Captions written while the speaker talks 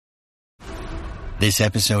This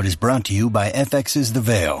episode is brought to you by FX's The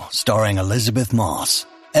Veil, starring Elizabeth Moss.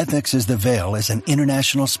 FX's The Veil is an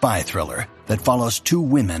international spy thriller that follows two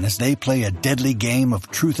women as they play a deadly game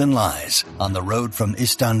of truth and lies on the road from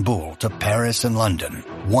Istanbul to Paris and London.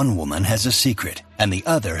 One woman has a secret, and the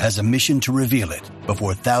other has a mission to reveal it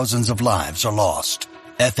before thousands of lives are lost.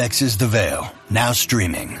 FX's The Veil, now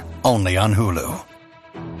streaming, only on Hulu.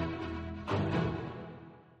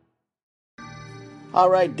 All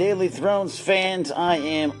right, Daily Thrones fans, I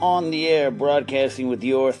am on the air broadcasting with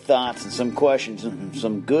your thoughts and some questions and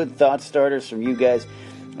some good thought starters from you guys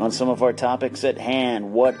on some of our topics at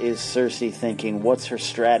hand. What is Cersei thinking? What's her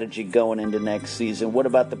strategy going into next season? What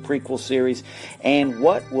about the prequel series? And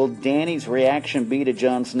what will Dany's reaction be to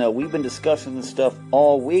Jon Snow? We've been discussing this stuff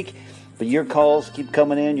all week, but your calls keep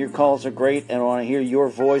coming in. Your calls are great, and I want to hear your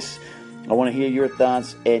voice. I want to hear your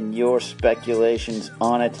thoughts and your speculations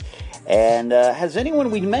on it. And has anyone,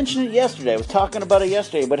 we mentioned it yesterday, I was talking about it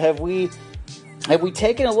yesterday, but have we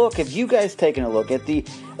taken a look, have you guys taken a look at the,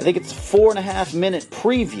 I think it's 4.5 minute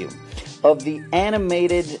preview of the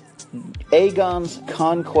animated Aegon's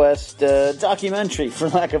Conquest documentary, for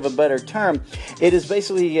lack of a better term? It is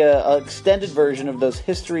basically an extended version of those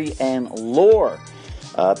history and lore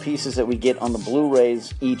pieces that we get on the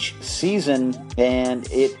Blu-rays each season, and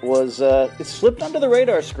it slipped under the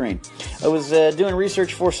radar screen. I was doing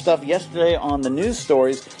research for stuff yesterday on the news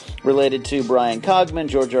stories related to Brian Cogman,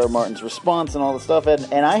 George R. R. Martin's response, and all the stuff,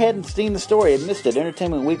 and I hadn't seen the story. I missed it.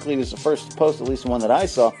 Entertainment Weekly was the first to post, at least the one that I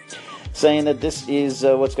saw, saying that this is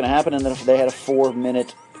what's going to happen, and that they had a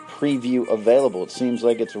 4-minute preview available. It seems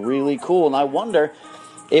like it's really cool, and I wonder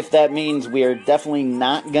if that means we are definitely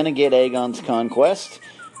not going to get Aegon's Conquest,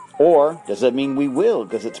 or does that mean we will,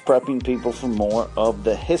 because it's prepping people for more of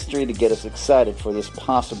the history to get us excited for this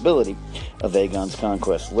possibility of Aegon's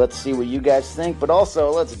Conquest. Let's see what you guys think, but also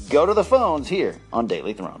let's go to the phones here on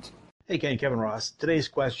Daily Thrones. Hey, Ken, Kevin Ross. Today's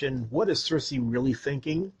question, what is Cersei really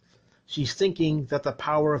thinking? She's thinking that the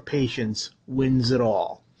power of patience wins it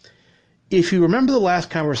all. If you remember the last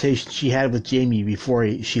conversation she had with Jaime before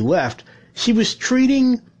she left, she was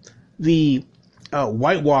treating the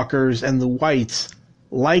White Walkers and the Whites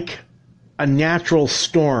like a natural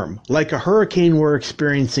storm, like a hurricane we're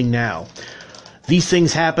experiencing now. These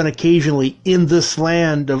things happen occasionally in this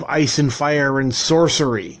land of ice and fire and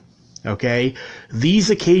sorcery. Okay? These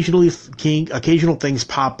occasional things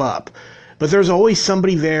pop up. But there's always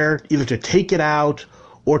somebody there either to take it out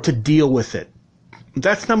or to deal with it.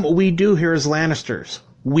 That's not what we do here as Lannisters.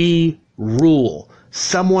 We rule.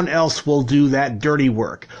 Someone else will do that dirty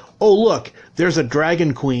work. Oh, look, there's a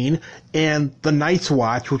Dragon Queen and the Night's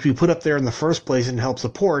Watch, which we put up there in the first place and help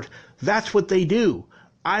support. That's what they do.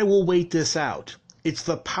 I will wait this out. It's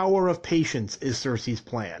the power of patience is Cersei's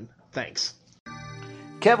plan. Thanks.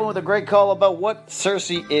 Kevin with a great call about what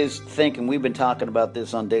Cersei is thinking. We've been talking about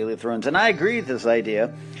this on Daily Thrones, and I agree with this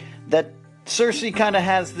idea that Cersei kind of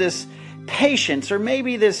has this patience, or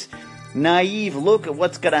maybe this naive look at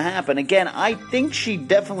what's going to happen. Again, I think she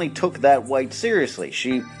definitely took that White seriously.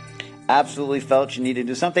 She absolutely felt she needed to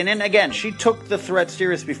do something. And again, she took the threat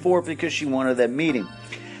serious before because she wanted that meeting.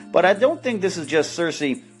 But I don't think this is just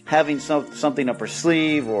Cersei having something up her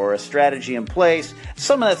sleeve or a strategy in place.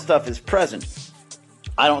 Some of that stuff is present.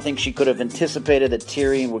 I don't think she could have anticipated that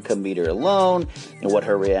Tyrion would come meet her alone and what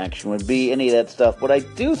her reaction would be, any of that stuff. But I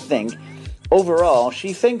do think overall,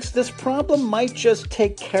 she thinks this problem might just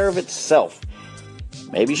take care of itself.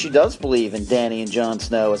 Maybe she does believe in Dany and Jon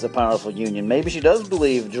Snow as a powerful union. Maybe she does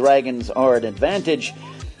believe dragons are an advantage.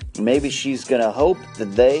 Maybe she's going to hope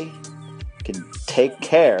that they can take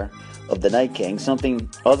care of the Night King, something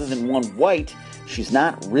other than one White she's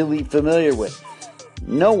not really familiar with.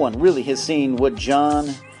 No one really has seen what Jon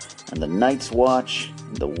and the Night's Watch,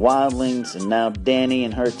 the Wildlings, and now Dany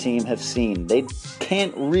and her team have seen. They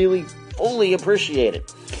can't really fully appreciate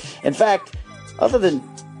it. In fact, other than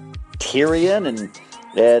Tyrion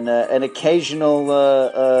and an occasional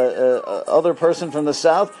other person from the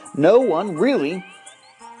south, no one really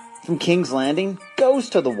from King's Landing goes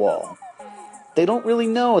to the Wall. They don't really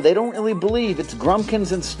know. They don't really believe. It's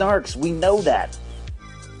Grumpkins and Starks. We know that.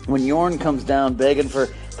 When Yorn comes down begging for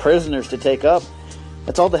prisoners to take up,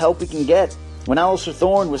 that's all the help we can get. When Alistair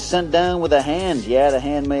Thorne was sent down with a hand, the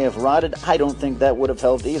hand may have rotted. I don't think that would have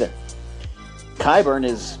helped either. Qyburn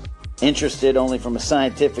is interested only from a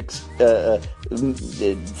scientific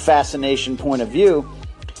fascination point of view.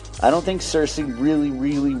 I don't think Cersei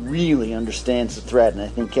really understands the threat, and I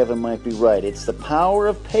think Kevin might be right. It's the power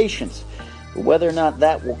of patience. But whether or not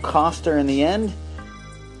that will cost her in the end,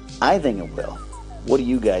 I think it will. What do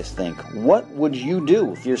you guys think? What would you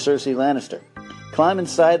do if you're Cersei Lannister? Climb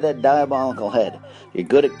inside that diabolical head. You're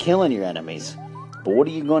good at killing your enemies. But what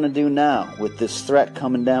are you going to do now with this threat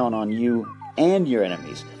coming down on you and your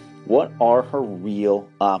enemies? What are her real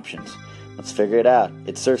options? Let's figure it out.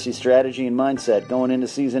 It's Cersei's strategy and mindset going into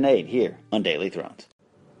Season 8 here on Daily Thrones.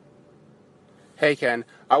 Hey Ken,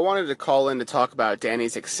 I wanted to call in to talk about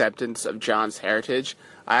Dany's acceptance of Jon's heritage.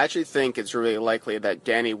 I actually think it's really likely that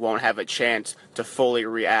Dany won't have a chance to fully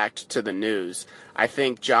react to the news. I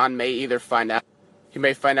think Jon may either find out in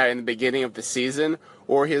the beginning of the season,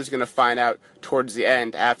 or he's going to find out towards the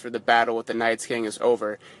end after the battle with the Night's King is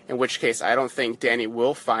over, in which case I don't think Dany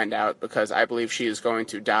will find out because I believe she is going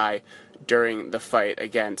to die during the fight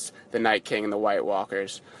against the Night King and the White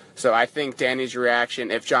Walkers. So I think Dany's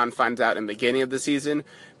reaction, if Jon finds out in the beginning of the season,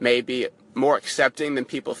 may be more accepting than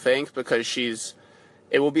people think because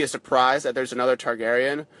it will be a surprise that there's another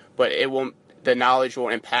Targaryen, but the knowledge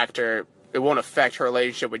won't impact her. It won't affect her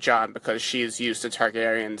relationship with Jon because she's used to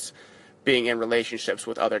Targaryens being in relationships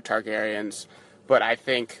with other Targaryens. But I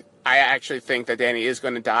actually think that Dany is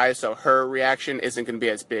going to die, so her reaction isn't going to be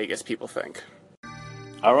as big as people think.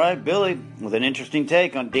 All right, Billy, with an interesting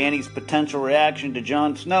take on Dany's potential reaction to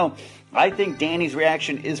Jon Snow. I think Dany's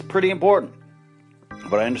reaction is pretty important.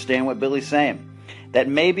 But I understand what Billy's saying. That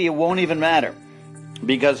maybe it won't even matter.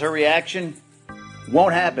 Because her reaction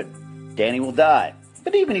won't happen. Dany will die.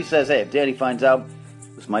 But even he says, hey, if Dany finds out,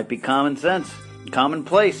 this might be common sense,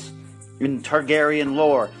 commonplace in Targaryen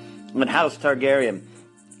lore, in House Targaryen.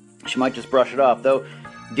 She might just brush it off. Though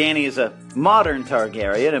Dany is a modern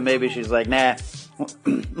Targaryen, and maybe she's like, nah,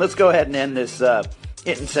 let's go ahead and end this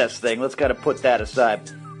incest thing. Let's kind of put that aside.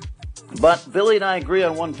 But Billy and I agree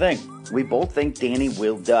on one thing. We both think Dany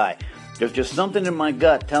will die. There's just something in my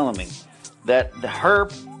gut telling me that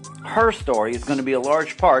her story is going to be a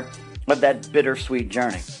large part of that bittersweet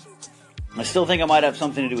journey. I still think it might have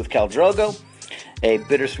something to do with Khal Drogo, a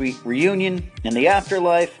bittersweet reunion in the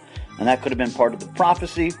afterlife, and that could have been part of the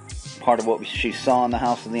prophecy, part of what she saw in the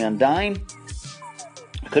House of the Undying.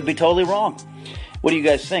 I could be totally wrong. What do you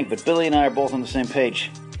guys think? But Billy and I are both on the same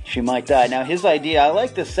page. She might die. Now, his idea, I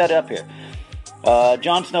like this setup here.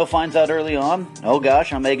 Jon Snow finds out early on, oh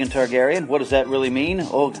gosh, I'm Aegon Targaryen. What does that really mean?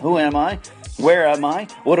 Oh, who am I? Where am I?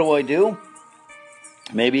 What do I do?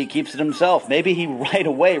 Maybe he keeps it himself. Maybe he right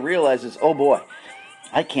away realizes, oh boy,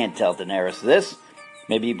 I can't tell Daenerys this.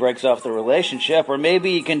 Maybe he breaks off the relationship, or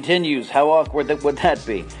maybe he continues. How awkward would that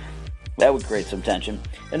be? That would create some tension.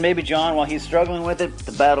 And maybe Jon, while he's struggling with it,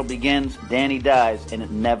 the battle begins, Dany dies, and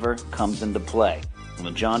it never comes into play. And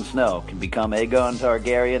when Jon Snow can become Aegon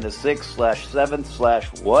Targaryen, the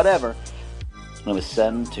 6th/7th/whatever, and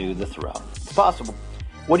ascend to the throne. It's possible.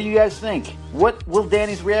 What do you guys think? What will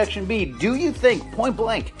Dany's reaction be? Do you think, point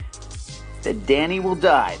blank, that Dany will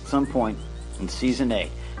die at some point in Season 8?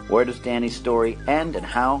 Where does Dany's story end, and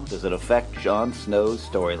how does it affect Jon Snow's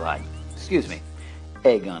storyline?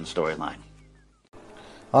 Aegon's storyline.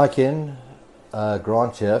 Hi Ken,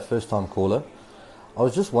 Grant here, first time caller. I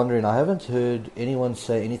was just wondering, I haven't heard anyone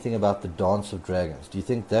say anything about the Dance of Dragons. Do you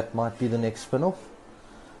think that might be the next spin-off?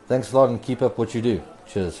 Thanks a lot and keep up what you do.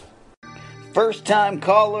 Cheers. First time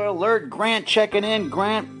caller alert, Grant checking in.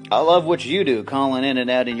 Grant, I love what you do, calling in and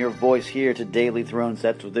adding your voice here to Daily Thrones.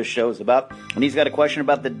 That's what this show is about. And he's got a question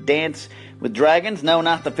about the Dance with Dragons. No,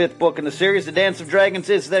 not the 5th book in the series. The Dance of Dragons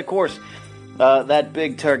is, of course, that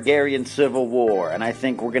big Targaryen civil war. And I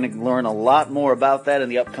think we're going to learn a lot more about that in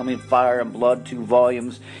the upcoming Fire and Blood 2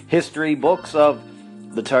 volumes history books of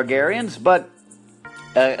the Targaryens. But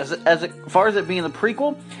as far as it being the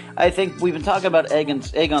prequel, I think we've been talking about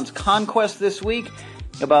Aegon's conquest this week,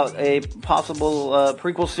 about a possible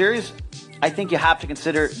prequel series. I think you have to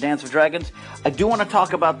consider Dance of Dragons. I do want to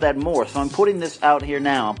talk about that more, so I'm putting this out here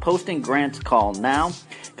now. I'm posting Grant's call now,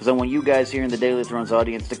 because I want you guys here in the Daily Thrones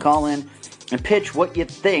audience to call in and pitch what you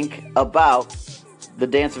think about the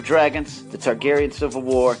Dance of Dragons, the Targaryen Civil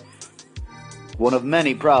War, one of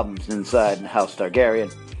many problems inside House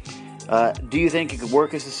Targaryen. Do you think it could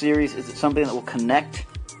work as a series? Is it something that will connect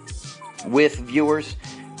with viewers,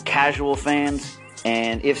 casual fans?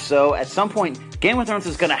 And if so, at some point, Game of Thrones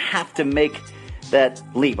is going to have to make that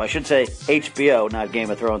leap. I should say HBO, not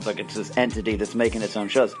Game of Thrones, like it's this entity that's making its own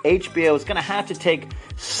shows. HBO is going to have to take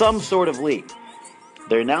some sort of leap.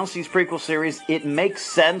 They announced these prequel series. It makes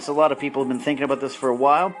sense. A lot of people have been thinking about this for a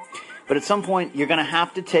while. But at some point, you're going to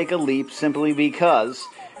have to take a leap simply because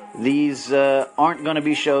these aren't going to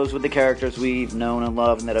be shows with the characters we've known and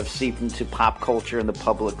loved and that have seeped into pop culture and the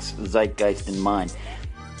public's zeitgeist in mind.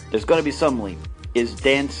 There's going to be some leap. Is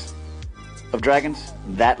Dance of Dragons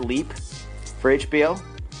that leap for HBO?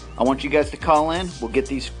 I want you guys to call in. We'll get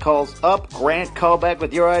these calls up. Grant, call back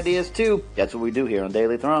with your ideas too. That's what we do here on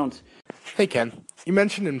Daily Thrones. Hey, Ken. You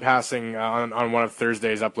mentioned in passing on one of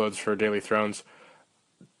Thursday's uploads for Daily Thrones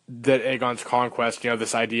that Aegon's Conquest,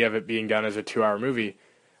 this idea of it being done as a 2-hour movie.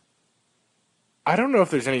 I don't know if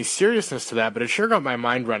there's any seriousness to that, but it sure got my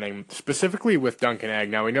mind running, specifically with Dunk and Egg.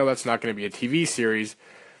 Now, we know that's not going to be a TV series,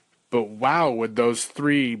 but wow, would those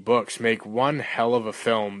 3 books make one hell of a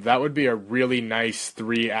film. That would be a really nice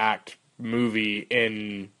 3-act movie,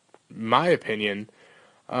 in my opinion.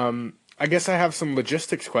 I guess I have some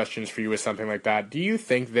logistics questions for you with something like that. Do you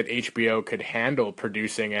think that HBO could handle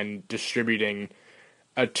producing and distributing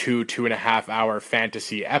a 2.5 hour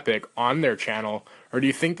fantasy epic on their channel, or do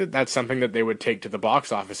you think that that's something that they would take to the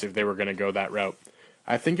box office if they were going to go that route?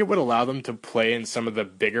 I think it would allow them to play in some of the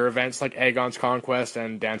bigger events like Aegon's Conquest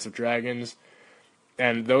and Dance of Dragons,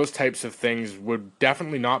 and those types of things would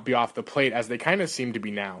definitely not be off the plate as they kind of seem to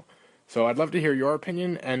be now. So I'd love to hear your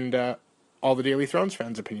opinion and all the Daily Thrones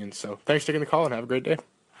fans' opinions. So thanks for taking the call and have a great day.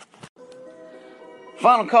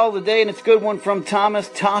 Final call of the day, and it's a good one from Thomas,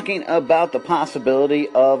 talking about the possibility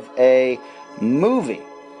of a movie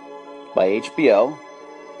by HBO,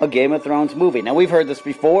 a Game of Thrones movie. Now, we've heard this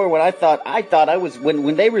before. When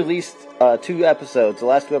when they released 2 episodes, the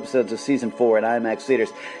last 2 episodes of season 4 at IMAX theaters,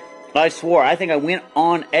 I swore, I think I went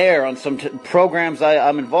on air on some programs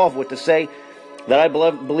I'm involved with to say that I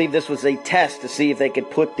believe this was a test to see if they could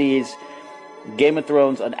put these Game of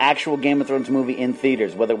Thrones, an actual Game of Thrones movie in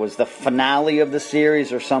theaters, whether it was the finale of the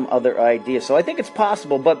series or some other idea. So I think it's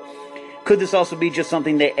possible, but could this also be just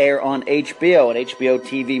something they air on HBO, an HBO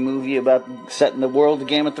TV movie about set in the world of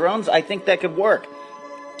Game of Thrones? I think that could work.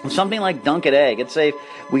 Something like Dunk and Egg. Let's say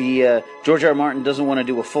George R. R. Martin doesn't want to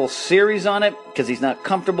do a full series on it because he's not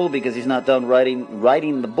comfortable, because he's not done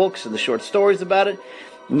writing the books and the short stories about it.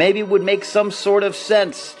 Maybe it would make some sort of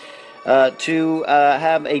sense to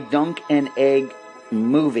have a Dunk and Egg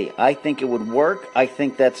movie. I think it would work. I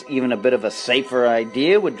think that's even a bit of a safer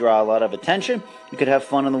idea, would draw a lot of attention. You could have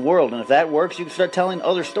fun in the world, and if that works, you can start telling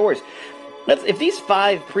other stories. If these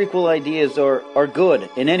 5 prequel ideas are good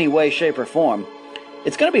in any way, shape, or form,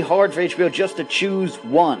 it's going to be hard for HBO just to choose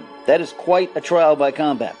one. That is quite a trial by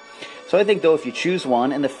combat. So I think, though, if you choose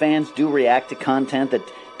one, and the fans do react to content that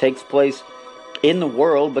takes place in the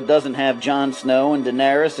world but doesn't have Jon Snow and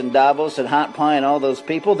Daenerys and Davos and Hot Pie and all those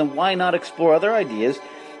people, then why not explore other ideas?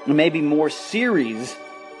 And maybe more series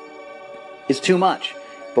is too much.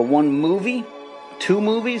 But one movie, 2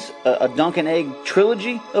 movies, a Dunk and Egg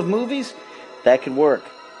trilogy of movies, that could work.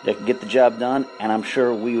 That could get the job done, and I'm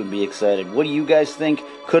sure we would be excited. What do you guys think?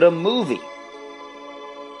 Could a movie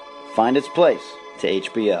find its place to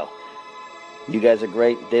HBO? You guys are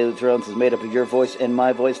great. Daily Thrones is made up of your voice and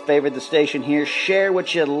my voice. Favorite the station here. Share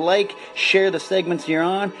what you like. Share the segments you're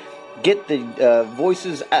on. Get the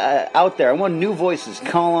voices out there. I want new voices.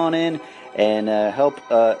 Call on in and help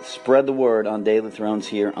spread the word on Daily Thrones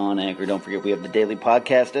here on Anchor. Don't forget, we have the daily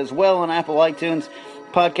podcast as well on Apple iTunes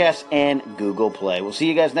Podcasts and Google Play. We'll see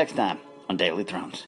you guys next time on Daily Thrones.